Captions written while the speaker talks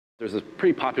There's a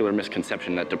pretty popular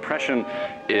misconception that depression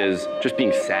is just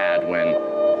being sad when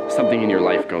something in your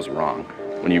life goes wrong.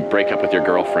 When you break up with your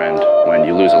girlfriend, when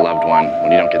you lose a loved one,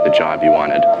 when you don't get the job you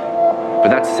wanted. But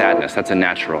that's sadness, that's a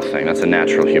natural thing, that's a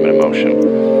natural human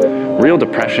emotion. Real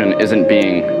depression isn't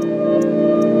being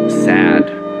sad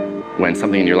when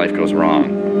something in your life goes wrong.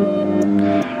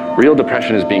 Real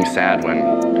depression is being sad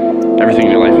when everything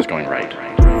in your life is going right.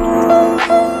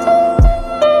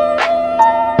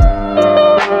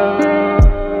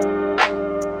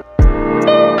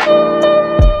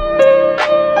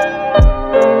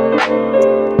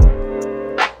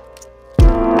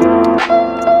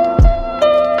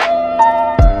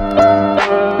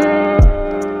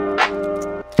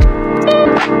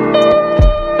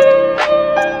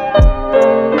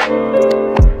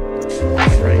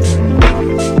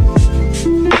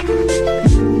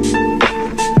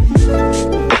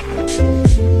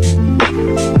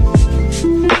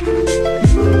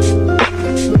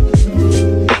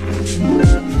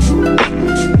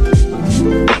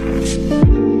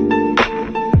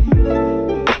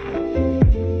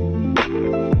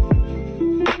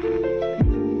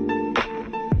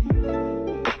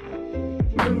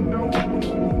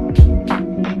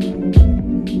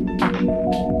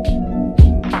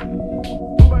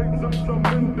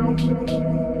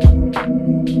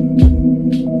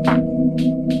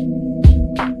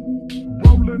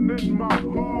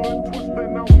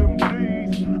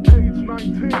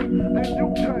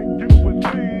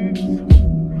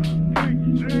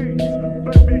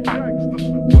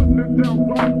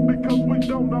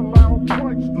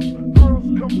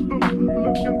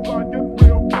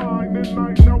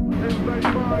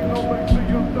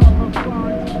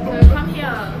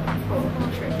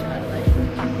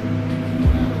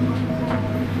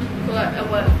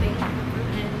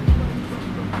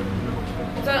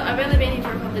 So I've only been here for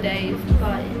a couple of days,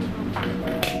 but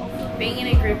being in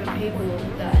a group of people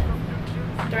that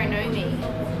don't know me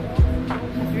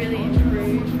has really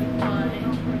improved my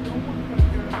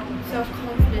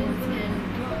self-confidence and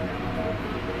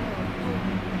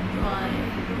my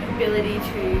ability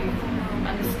to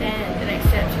understand and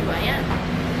accept who I am.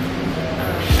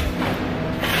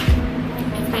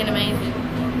 It's been amazing.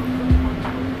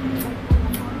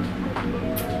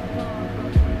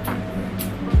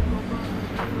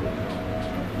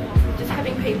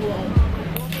 People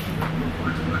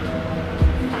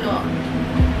not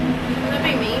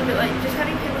being mean, but like just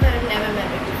having people that have never met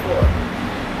me before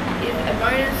is a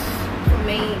bonus for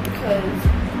me because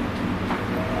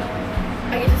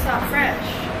I get to start fresh.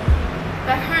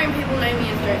 Back home people know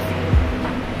me as Josie.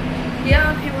 Here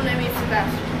people know me as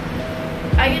Sebastian.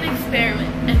 I get to experiment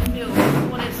and feel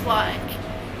what it's like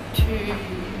to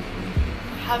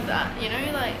have that, you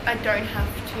know, like I don't have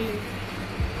to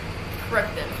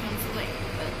correct them constantly.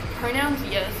 Pronouns,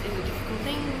 yes, is a difficult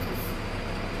thing because,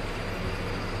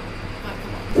 oh,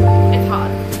 come on, it's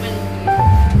hard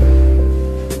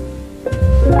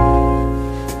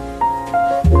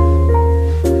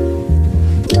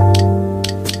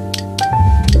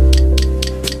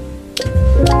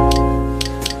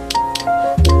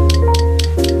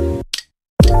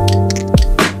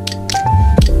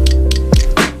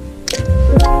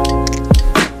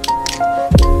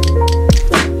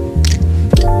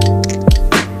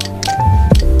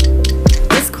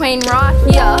right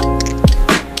here,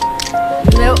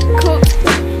 milk cooked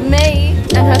me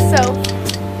and herself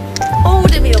all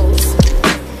the meals.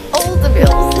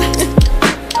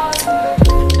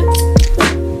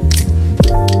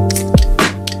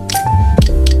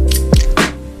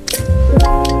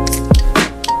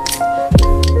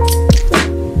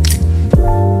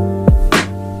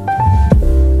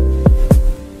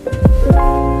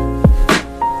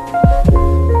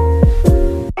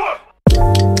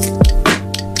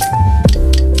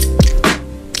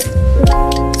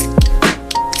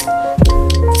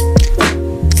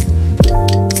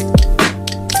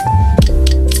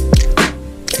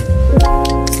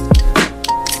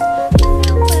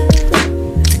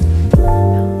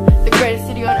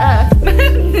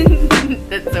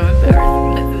 That's so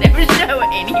embarrassing. Let's never show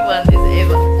anyone this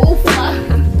ever. Oof.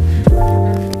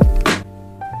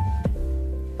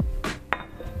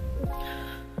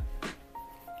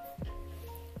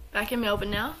 Back in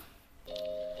Melbourne now.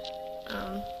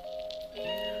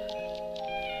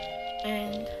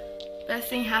 And best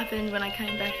thing happened when I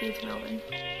came back here to Melbourne.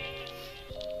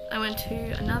 I went to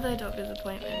another doctor's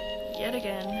appointment yet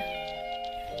again.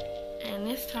 And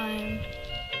this time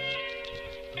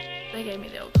they gave me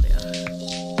the all clear.